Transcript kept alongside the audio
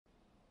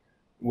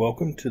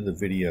Welcome to the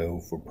video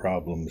for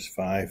problems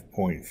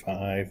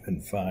 5.5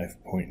 and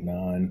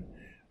 5.9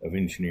 of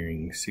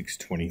Engineering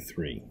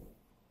 623.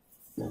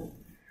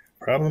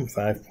 Problem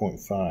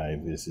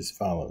 5.5 is as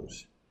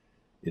follows.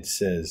 It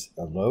says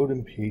a load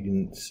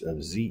impedance of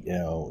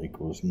ZL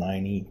equals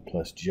 90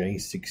 plus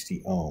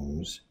J60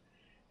 ohms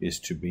is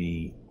to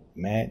be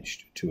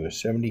matched to a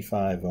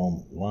 75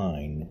 ohm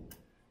line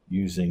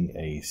using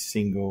a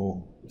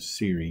single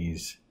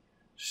series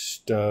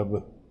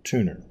stub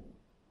tuner.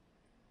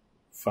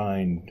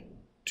 Find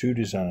two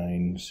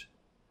designs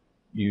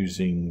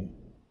using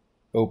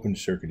open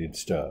circuited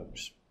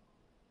stubs.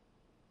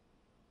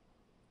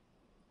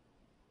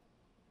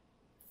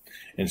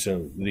 And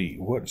so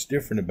what's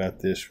different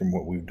about this from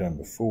what we've done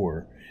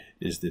before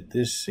is that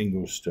this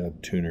single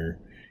stub tuner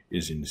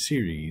is in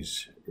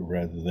series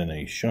rather than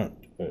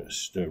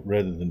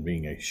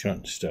being a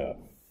shunt stub.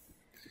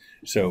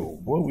 So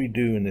what we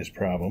do in this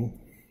problem,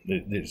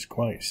 it's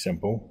quite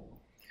simple.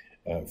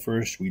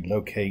 First we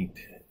locate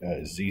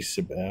Z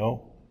sub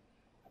L,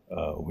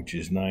 which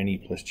is 90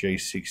 plus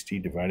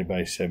J60 divided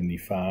by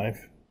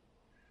 75,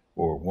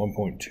 or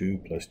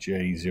 1.2 plus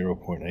J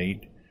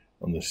 0.8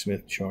 on the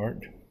Smith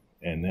chart.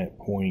 And that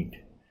point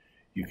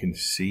you can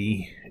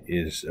see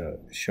is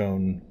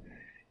shown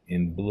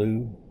in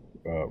blue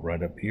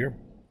right up here.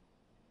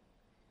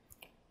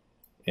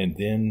 And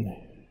then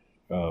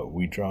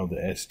we draw the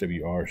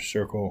SWR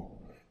circle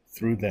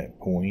through that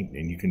point,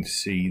 and you can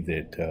see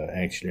that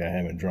actually I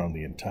haven't drawn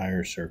the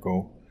entire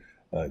circle,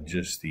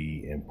 just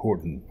the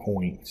important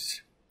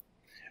points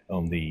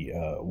on the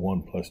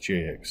 1 plus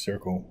JX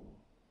circle.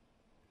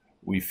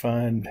 We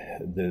find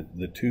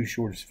the two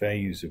shortest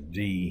values of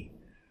D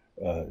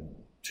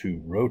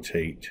to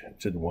rotate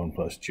to the 1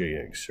 plus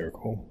JX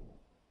circle.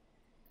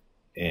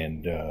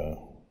 And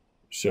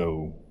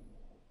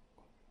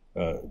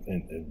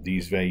and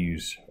these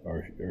values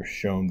are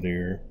shown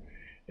there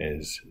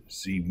as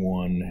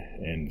Z1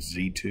 and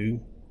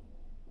Z2.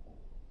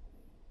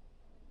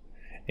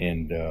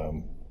 And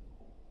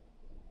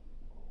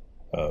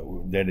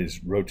that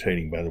is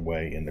rotating, by the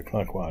way, in the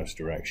clockwise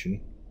direction.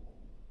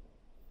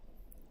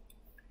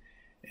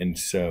 And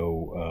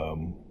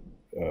so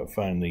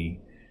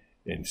finally,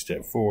 in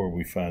step 4,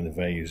 we find the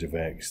values of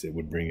X that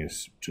would bring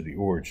us to the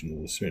origin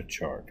of the Smith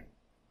chart.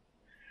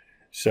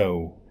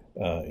 So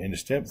in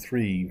step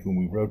 3, when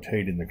we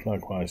rotate in the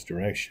clockwise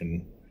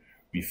direction,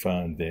 we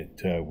find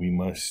that we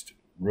must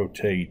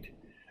rotate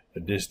a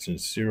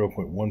distance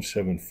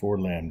 0.174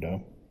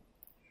 lambda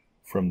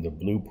from the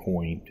blue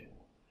point,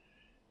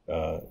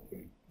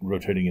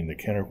 rotating in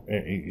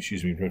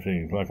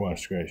the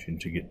clockwise direction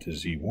to get to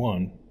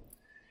Z1,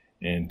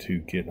 and to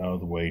get all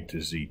the way to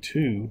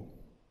Z2,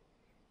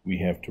 we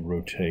have to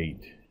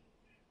rotate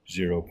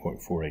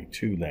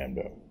 0.482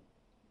 lambda.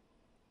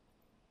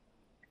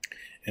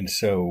 And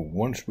so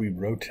once we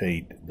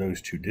rotate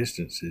those two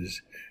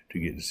distances to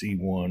get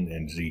Z1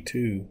 and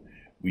Z2,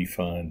 we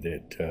find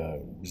that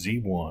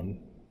Z1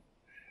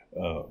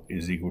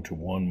 is equal to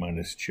 1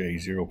 minus J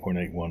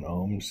 0.81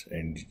 ohms,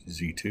 and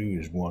Z2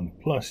 is 1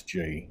 plus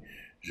J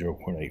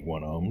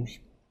 0.81 ohms.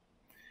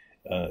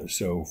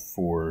 So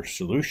for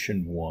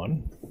solution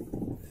 1,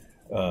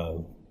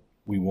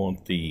 we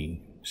want the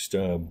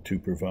stub to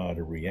provide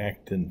a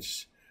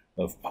reactance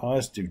of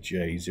positive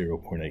J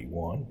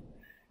 0.81,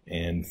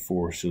 and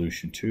for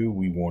solution 2,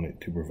 we want it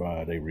to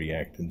provide a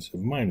reactance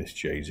of minus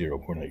J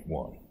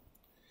 0.81.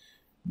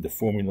 The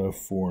formula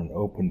for an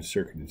open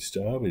circuited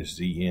stub is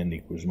Zn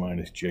equals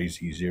minus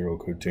JZ0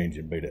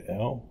 cotangent beta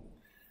L,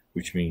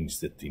 which means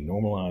that the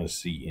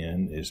normalized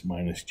Zn is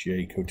minus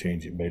J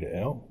cotangent beta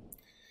L.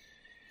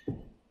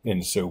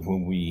 And so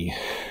when we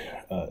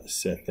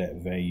set that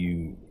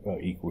value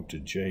equal to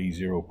J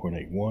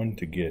 0.81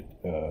 to get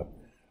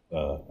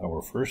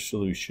our first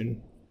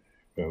solution,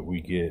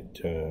 we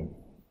get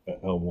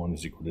L1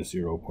 is equal to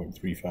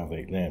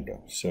 0.358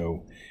 lambda.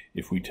 So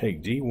if we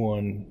take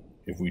D1,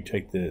 if we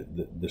take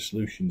the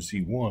solution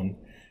Z1,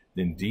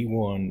 then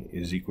D1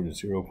 is equal to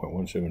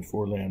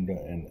 0.174 lambda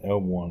and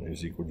L1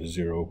 is equal to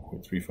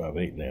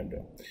 0.358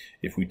 lambda.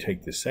 If we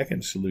take the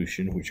second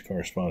solution, which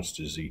corresponds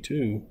to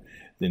Z2,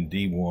 then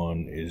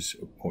D1 is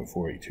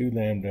 0.482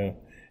 lambda,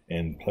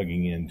 and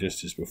plugging in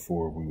just as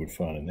before, we would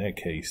find in that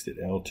case that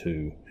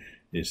L2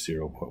 is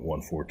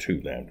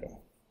 0.142 lambda.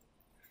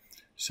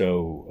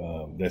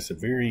 So that's a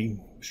very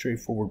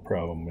straightforward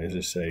problem. As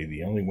I say,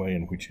 the only way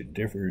in which it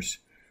differs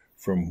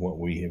from what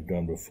we have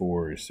done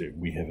before is that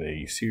we have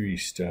a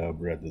series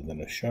stub rather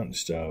than a shunt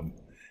stub,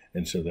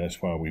 and so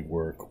that's why we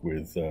work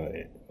with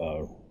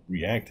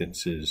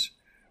reactances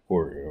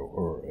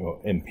or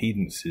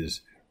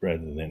impedances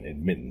rather than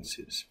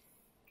admittances.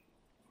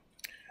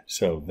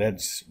 So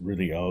that's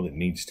really all that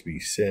needs to be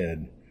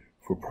said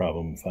for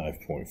problem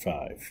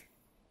 5.5.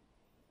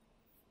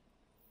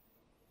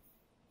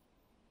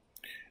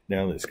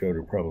 Now let's go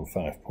to problem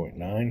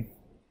 5.9.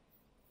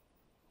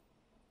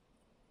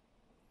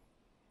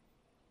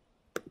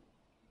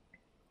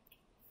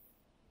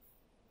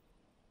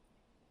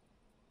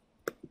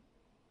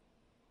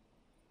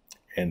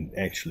 And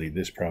actually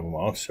this problem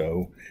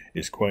also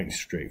is quite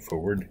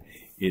straightforward.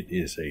 It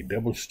is a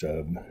double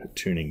stub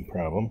tuning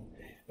problem.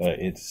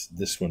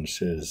 This one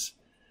says,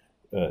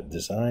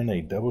 design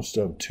a double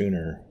stub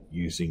tuner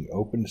using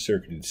open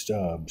circuited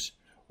stubs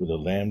with a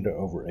lambda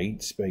over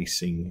 8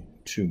 spacing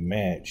to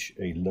match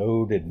a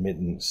load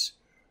admittance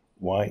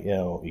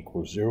YL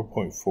equals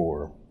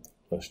 0.4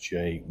 plus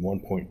J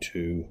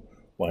 1.2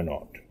 Y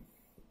naught.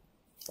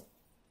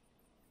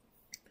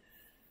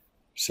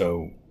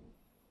 So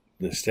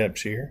the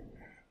steps here,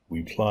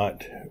 we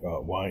plot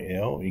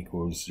YL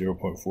equals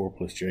 0.4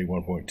 plus J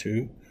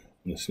 1.2 on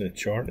the Smith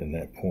chart, and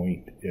that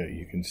point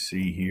you can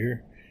see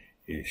here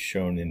is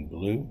shown in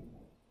blue.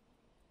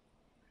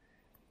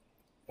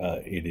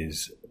 It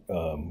is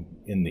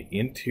in the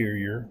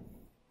interior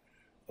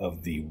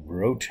of the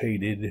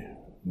rotated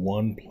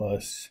 1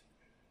 plus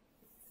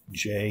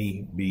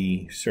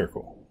JB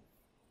circle.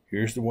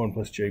 Here's the 1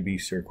 plus JB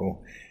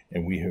circle,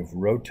 and we have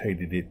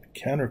rotated it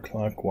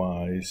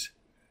counterclockwise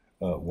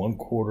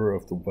 1/4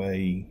 of the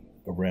way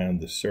around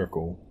the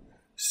circle,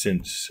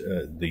 since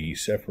the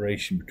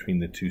separation between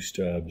the two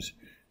stubs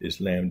is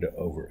lambda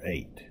over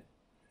 8.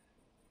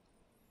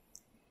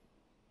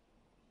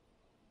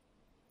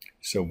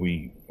 So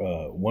we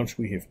once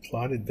we have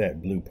plotted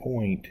that blue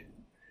point,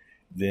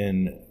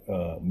 then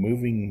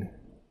moving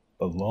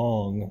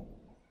along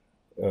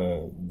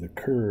the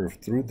curve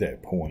through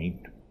that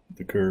point,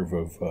 the curve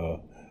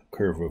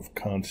of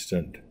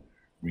constant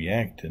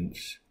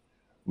reactance,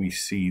 we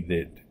see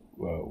that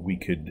we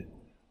could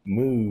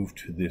move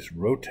to this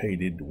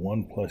rotated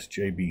 1 plus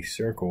JB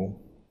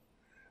circle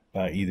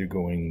by either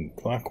going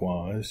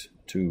clockwise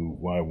to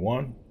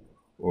Y1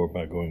 or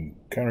by going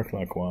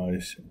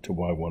counterclockwise to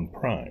Y1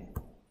 prime.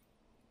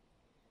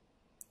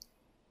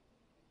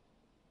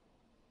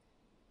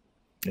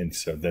 And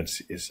so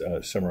that's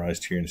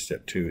summarized here in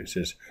step 2. It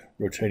says,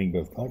 rotating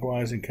both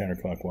clockwise and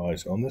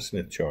counterclockwise on the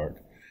Smith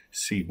chart,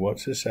 see what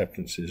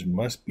susceptances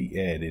must be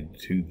added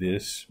to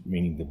this,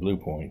 meaning the blue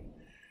point,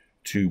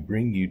 to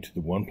bring you to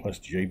the 1 plus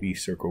JB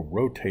circle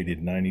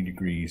rotated 90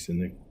 degrees in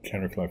the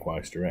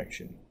counterclockwise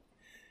direction.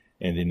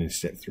 And then in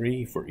step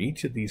 3, for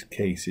each of these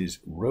cases,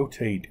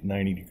 rotate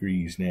 90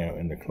 degrees now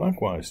in the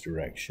clockwise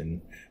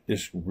direction.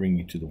 This will bring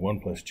you to the 1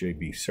 plus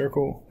JB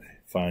circle.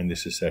 Find the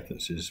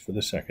susceptances for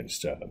the second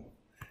stub.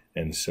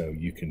 And so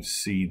you can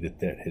see that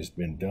that has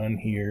been done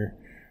here.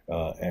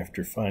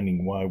 After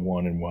finding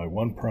Y1 and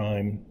Y1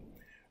 prime,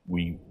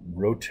 we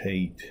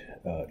rotate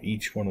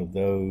each one of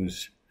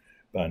those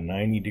by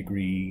 90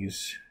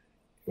 degrees,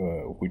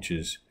 which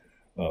is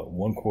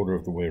 1/4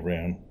 of the way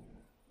around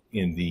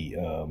in the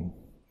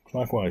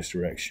clockwise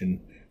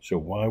direction. So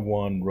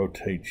Y1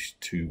 rotates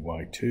to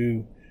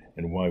Y2,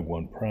 and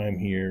Y1 prime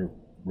here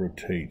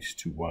rotates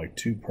to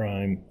Y2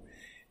 prime.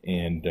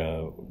 And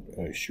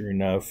sure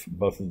enough,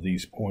 both of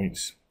these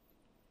points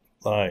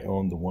lie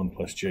on the 1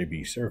 plus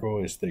JB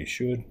circle, as they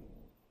should.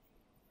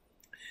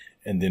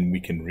 And then we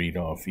can read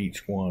off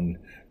each one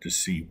to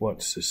see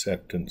what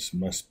susceptance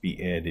must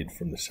be added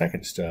from the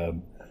second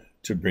stub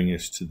to bring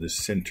us to the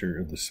center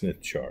of the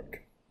Smith chart.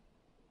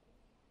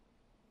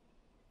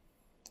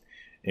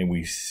 And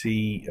we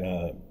see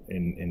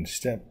in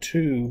step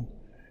 2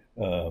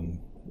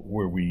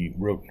 where we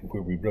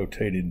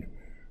rotated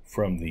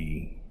from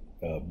the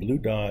blue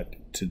dot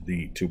to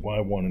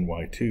Y1 and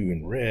Y2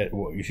 in red,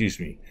 well, excuse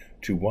me,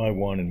 to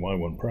Y1 and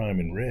Y1 prime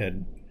in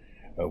red,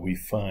 we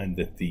find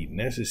that the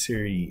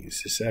necessary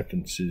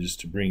susceptances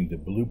to bring the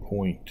blue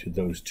point to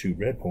those two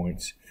red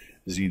points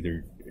is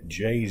either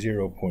J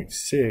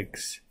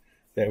 0.6,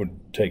 that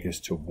would take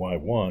us to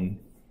Y1,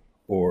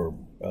 or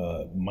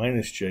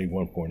minus J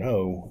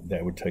 1.0,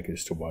 that would take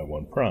us to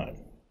Y1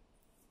 prime.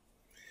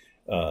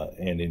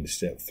 And in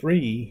step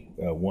 3,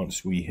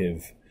 once we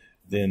have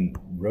then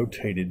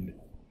rotated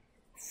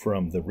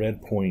from the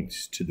red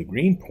points to the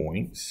green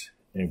points,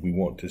 and we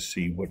want to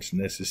see what's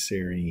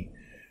necessary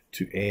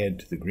to add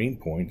to the green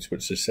points,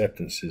 what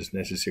susceptance is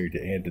necessary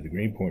to add to the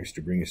green points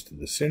to bring us to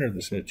the center of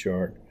the Smith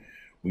chart,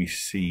 we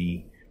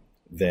see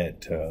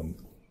that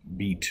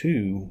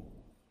B2,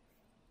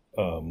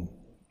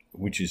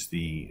 which is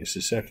the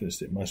susceptance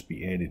that must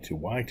be added to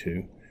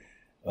Y2,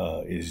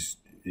 is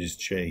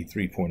J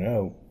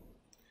 3.0,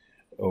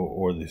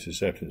 or the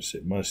susceptance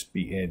that must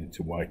be added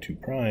to Y2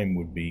 prime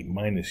would be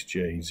minus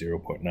J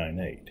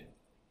 0.98.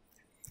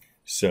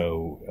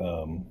 So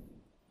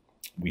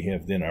we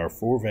have then our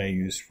two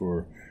values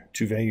for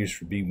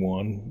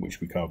B1,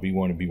 which we call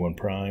B1 and B1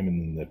 prime,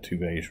 and then the 2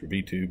 values for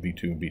B2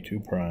 and B2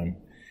 prime.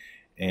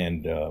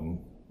 And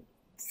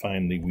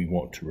finally, we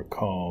want to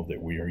recall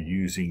that we are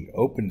using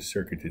open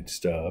circuited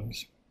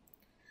stubs.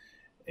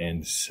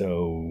 And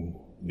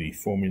so the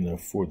formula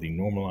for the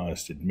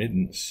normalized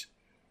admittance,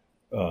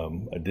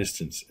 a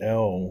distance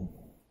L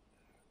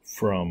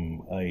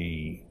from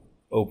the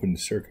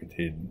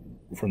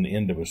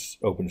end of an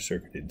open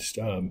circuited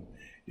stub,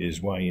 is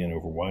Yn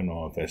over Y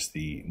naught. That's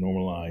the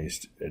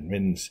normalized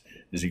admittance,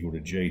 is equal to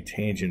J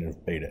tangent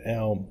of beta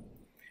L.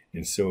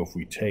 And so if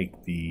we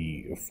take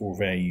the 4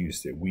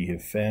 values that we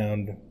have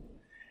found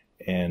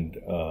and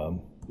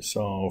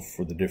solve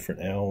for the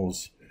different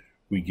L's,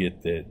 we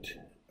get that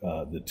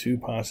the two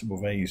possible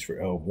values for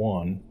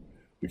L1,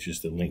 which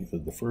is the length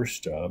of the first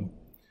stub,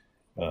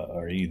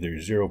 are either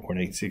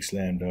 0.86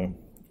 lambda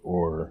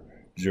or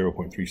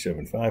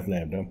 0.375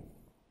 lambda,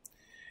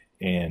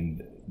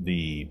 and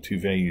the two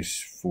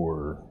values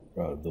for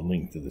the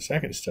length of the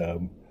second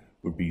stub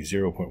would be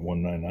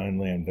 0.199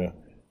 lambda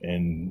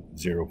and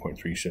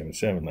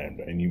 0.377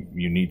 lambda, and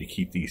you need to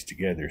keep these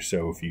together.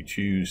 So if you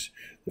choose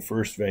the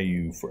first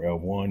value for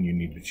L1, you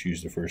need to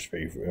choose the first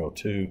value for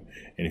L2,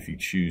 and if you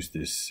choose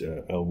this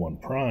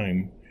L1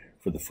 prime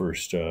for the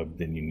first stub,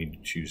 then you need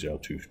to choose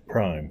L2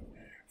 prime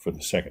for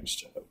the second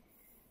stub.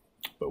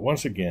 But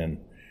once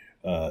again,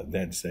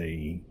 that's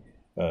a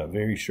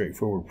very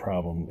straightforward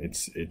problem.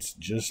 It's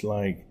just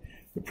like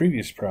the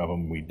previous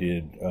problem we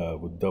did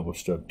with double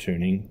stub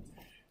tuning,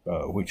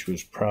 which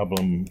was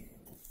problem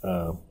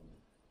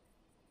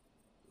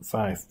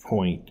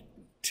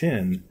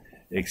 5.10,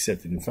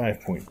 except that in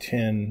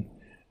 5.10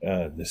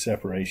 the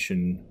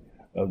separation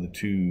of the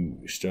two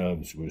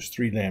stubs was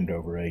 3 lambda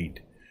over 8,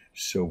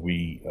 so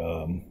we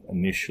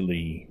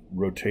initially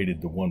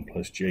rotated the 1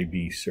 plus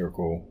JB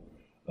circle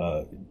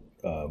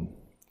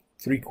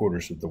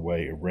 3/4 of the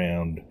way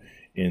around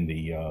in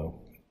the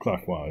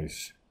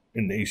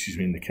in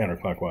the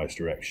counterclockwise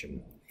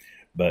direction.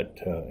 But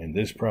in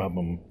this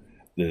problem,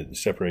 the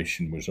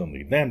separation was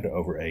only lambda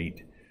over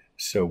 8,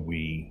 so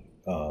we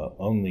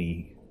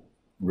only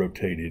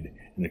rotated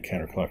in the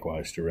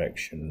counterclockwise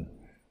direction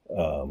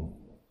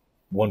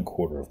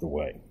 1/4 of the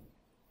way.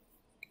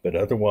 But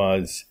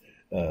otherwise,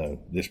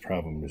 this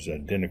problem is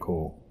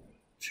identical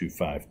to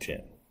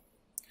 5.10.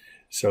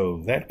 So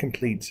that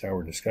completes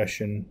our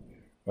discussion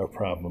of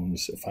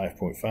problems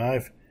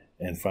 5.5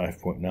 and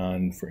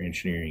 5.9 for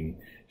Engineering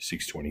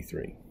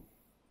 623.